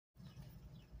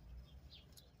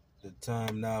The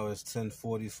time now is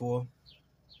 10:44,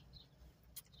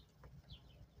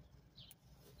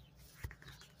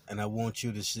 and I want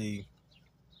you to see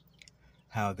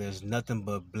how there's nothing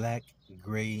but black,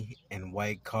 gray, and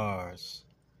white cars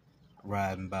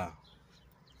riding by.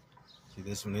 See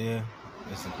this one here?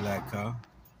 It's a black car.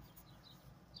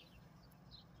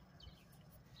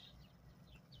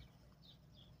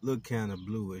 Look kind of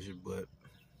bluish, but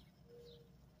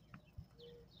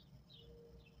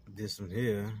this one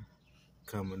here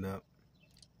coming up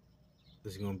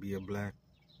is gonna be a black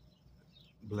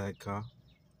car.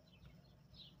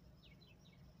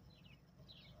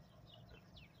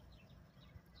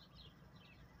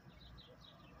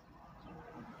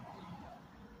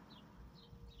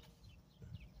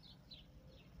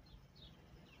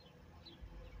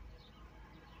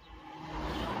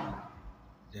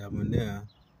 That one there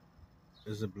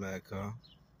is a black car.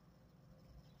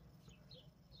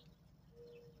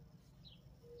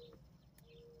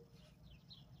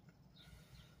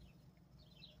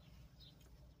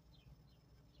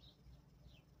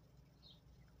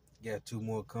 Got two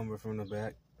more coming from the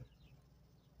back.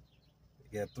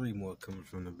 Got three more coming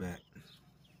from the back.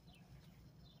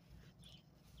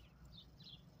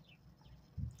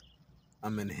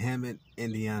 I'm in Hammond,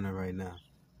 Indiana right now.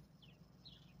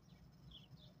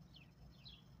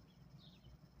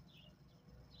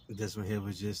 This one here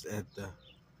was just at the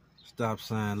stop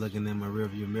sign looking in my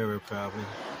rearview mirror probably.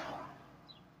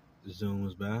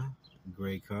 Zooms by.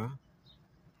 Gray car.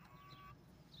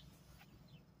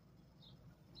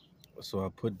 So I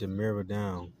put the mirror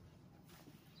down.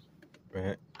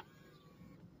 Right?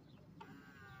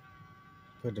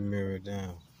 Put the mirror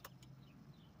down.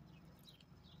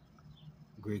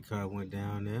 Gray car went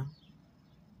down there.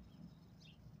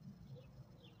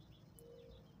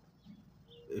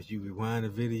 If you rewind the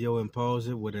video and pause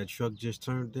it where that truck just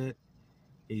turned at,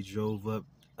 he drove up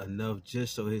enough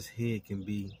just so his head can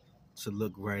be to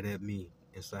look right at me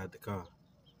inside the car.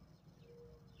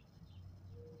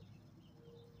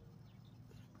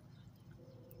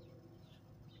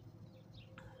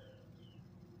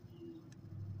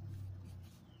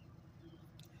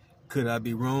 Could I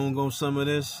be wrong on some of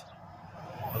this?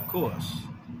 Of course.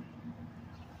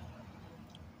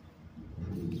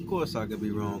 Of course I could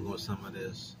be wrong on some of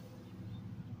this.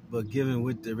 But given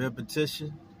with the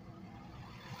repetition,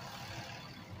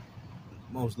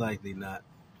 most likely not.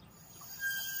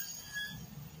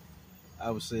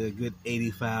 I would say a good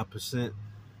 85%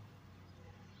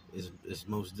 is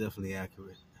most definitely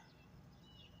accurate.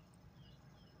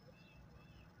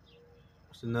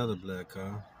 It's another black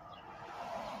car.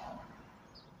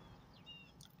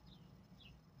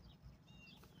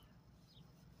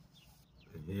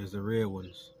 And here's the red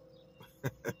ones.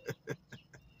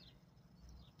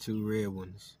 Two red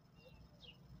ones.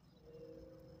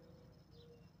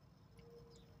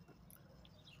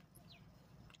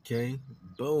 Okay,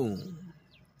 boom.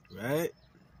 Right?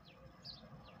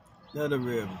 Another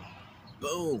red one.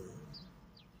 Boom.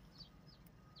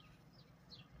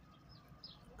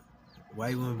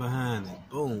 White one behind it.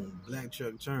 Boom. Black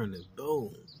truck turning.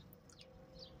 Boom.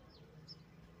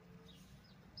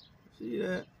 See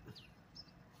that?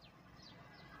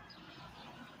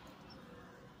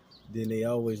 Then they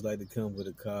always like to come with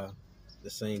a car the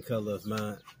same color as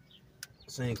mine.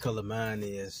 Same color mine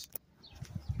is.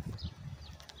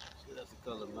 So that's the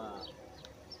color mine.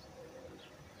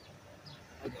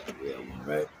 I got a real one,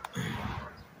 right?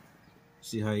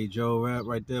 See how he drove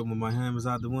right there when my hand was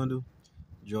out the window?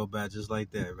 Drove by just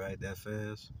like that, right? That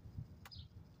fast.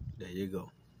 There you go.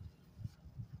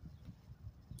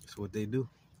 That's what they do.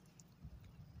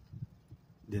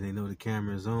 Then they know the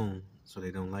camera's on, so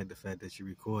they don't like the fact that you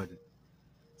recorded.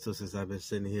 So since I've been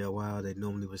sitting here a while, they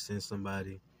normally would send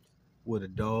somebody with a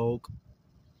dog.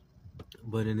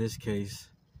 But in this case,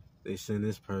 they send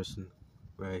this person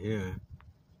right here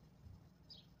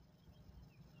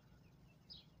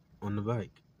on the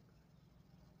bike.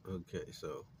 Okay,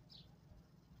 so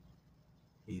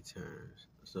he turns.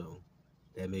 So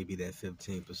that may be that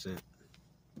 15%.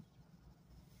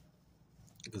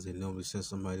 Because they normally send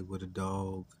somebody with a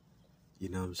dog, you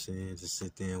know what I'm saying, to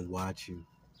sit there and watch you,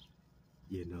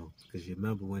 you know. Because you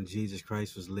remember when Jesus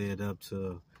Christ was led up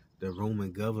to the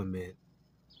Roman government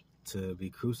to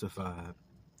be crucified.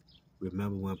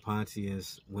 Remember when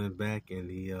Pontius went back and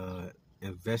he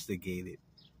investigated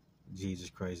Jesus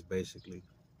Christ, basically.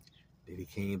 Then he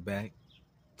came back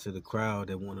to the crowd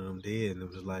that one of them did, and it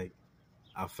was like,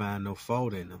 I find no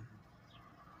fault in them.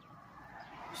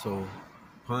 So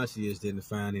Pontius didn't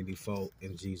find any fault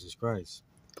in Jesus Christ.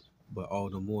 But all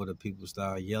the more the people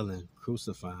started yelling,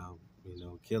 crucify him, you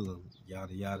know, kill him,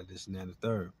 yada, yada, this and that and the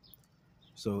third.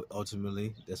 So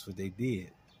ultimately, that's what they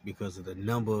did because of the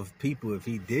number of people. If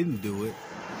he didn't do it,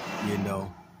 you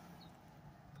know,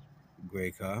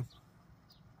 great car.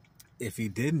 If he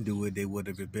didn't do it, they would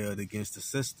have rebelled against the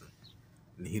system.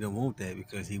 And he don't want that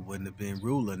because he wouldn't have been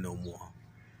ruler no more.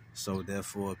 So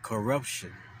therefore,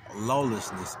 corruption,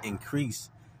 lawlessness increase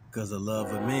because the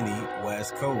love of many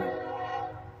wax cold.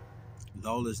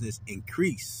 Lawlessness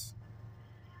increase.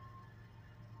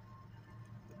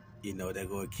 You know, they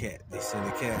go a cat. They send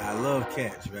a cat. I love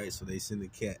cats, right? So they send a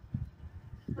cat.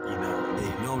 You know,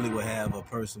 they normally would have a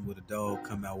person with a dog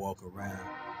come out, walk around.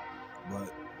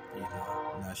 But, you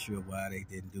know, I'm not sure why they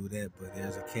didn't do that. But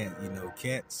there's a cat. You know,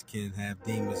 cats can have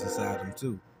demons inside them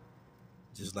too.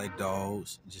 Just like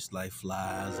dogs, just like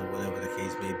flies or whatever the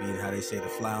case may be. How they say the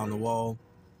fly on the wall.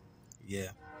 Yeah.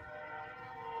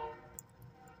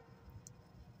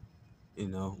 You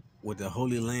know, with the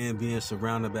Holy Land being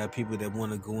surrounded by people that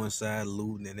want to go inside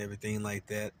looting and everything like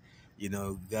that, you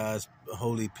know, God's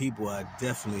holy people are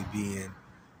definitely being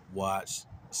watched,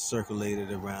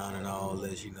 circulated around and all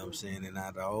this, you know what I'm saying? And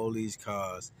out of all these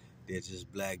cars, they're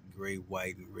just black, gray,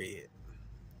 white, and red.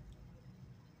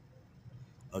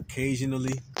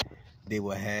 Occasionally, they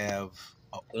will have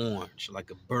an orange,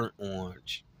 like a burnt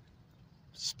orange,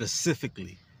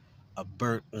 specifically a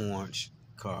burnt orange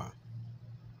car.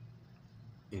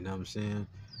 You know what I'm saying?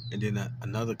 And then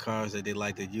another cars that they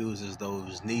like to use is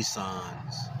those Nissan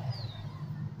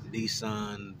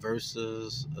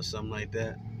Versas or something like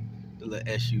that. The little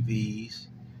SUVs.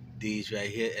 These right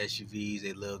here, SUVs,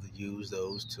 they love to use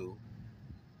those too.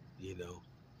 You know.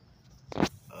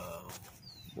 Uh,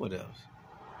 what else?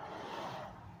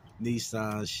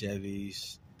 Nissan,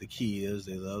 Chevys, the Kias,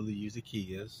 they love to use the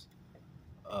Kias.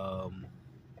 Um,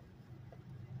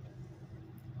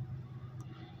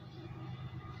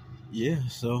 yeah,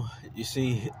 so you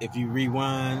see, if you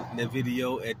rewind that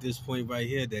video at this point right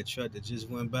here, that truck that just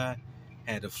went by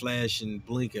had a flashing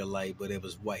blinker light, but it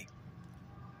was white.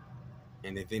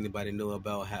 And if anybody know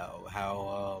about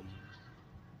how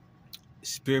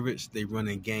spirits, they run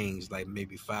in gangs, like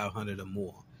maybe 500 or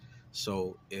more.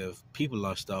 So if people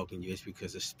are stalking you, it's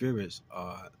because the spirits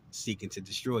are seeking to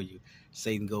destroy you.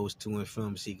 Satan goes to and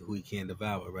from seeking who he can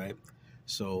devour, right?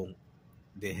 So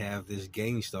they have this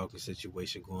gang stalking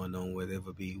situation going on where there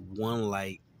would be one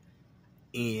light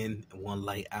in and one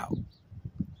light out.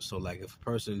 So like if a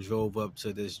person drove up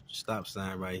to this stop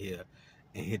sign right here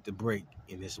and hit the brake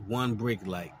and it's one brake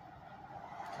light,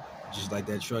 just like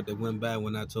that truck that went by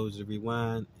when I told you to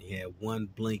rewind, he had one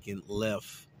blinking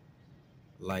left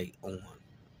light on,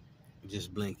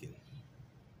 just blinking.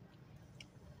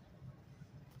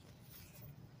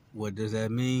 What does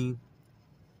that mean?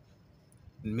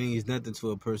 It means nothing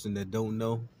to a person that don't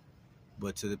know,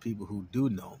 but to the people who do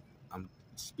know, I'm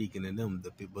speaking to them,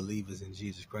 the believers in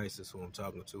Jesus Christ. That's who I'm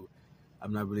talking to.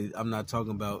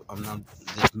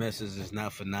 This message is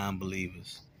not for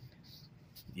non-believers.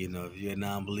 You know, if you're a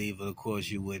non-believer, of course,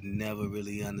 you would never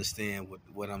really understand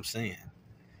what I'm saying.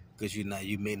 Because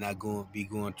you may not be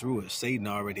going through it. Satan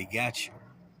already got you.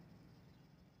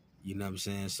 You know what I'm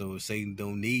saying? So Satan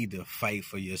don't need to fight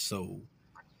for your soul.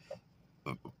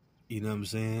 You know what I'm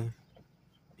saying?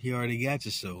 He already got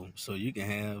your soul. So you can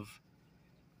have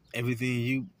everything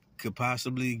you could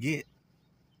possibly get.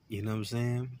 You know what I'm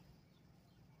saying?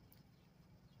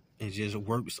 It just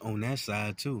works on that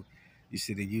side too. You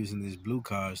see they're using these blue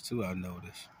cars too, I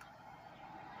noticed.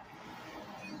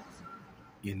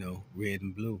 You know, red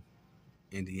and blue,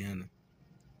 Indiana.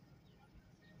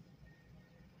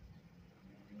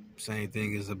 Same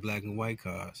thing as the black and white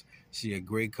cars. See a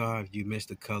gray car, if you mix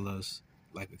the colors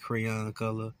like a crayon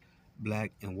color,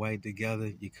 black and white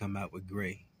together, you come out with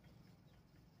gray.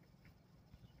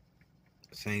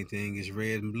 Same thing as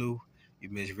red and blue. You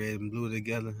mix red and blue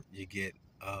together, you get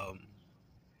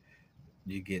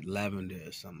lavender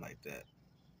or something like that.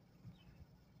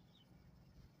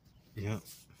 Yep.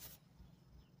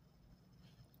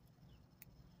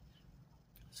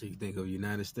 So you think of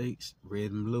United States,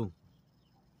 red and blue.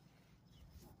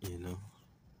 You know.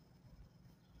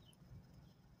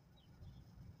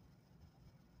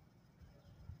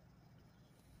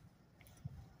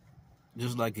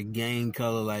 Just like a gang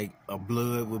color, like a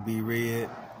blood would be red,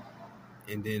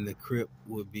 and then the Crip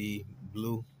would be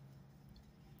blue.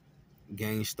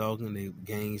 Gang stalking, the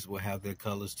gangs will have their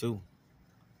colors too,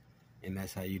 and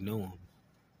that's how you know them.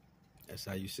 That's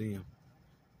how you see them.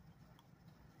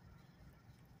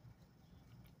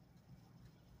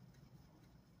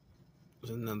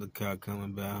 There's another car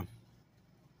coming by.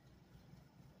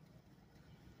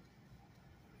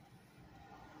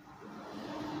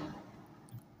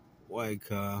 White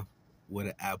car with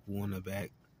an apple on the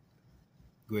back.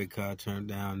 gray car turned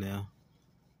down there.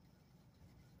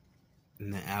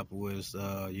 And the Apple is,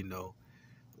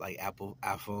 like Apple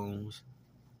iPhones.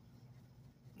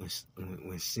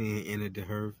 When sin entered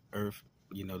the earth,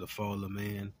 the fall of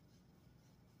man,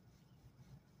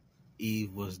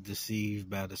 Eve was deceived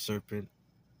by the serpent,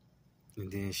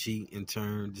 and then she in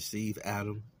turn deceived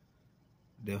Adam.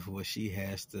 Therefore, she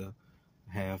has to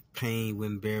have pain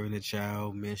when bearing a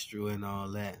child, menstrual, and all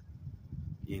that,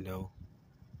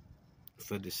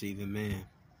 for deceiving man.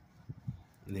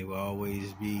 And they will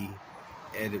always be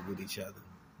at it with each other.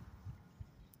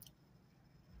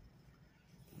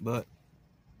 But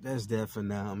that's that for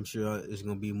now. I'm sure there's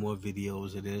going to be more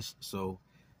videos of this. So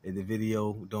if the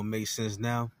video don't make sense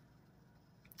now,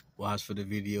 watch for the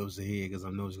videos ahead, because I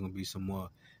know there's going to be some more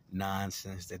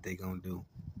nonsense that they're going to do.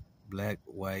 Black,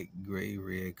 white, gray,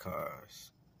 red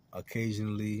cars.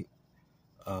 Occasionally,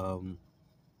 burn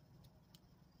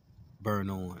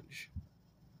orange.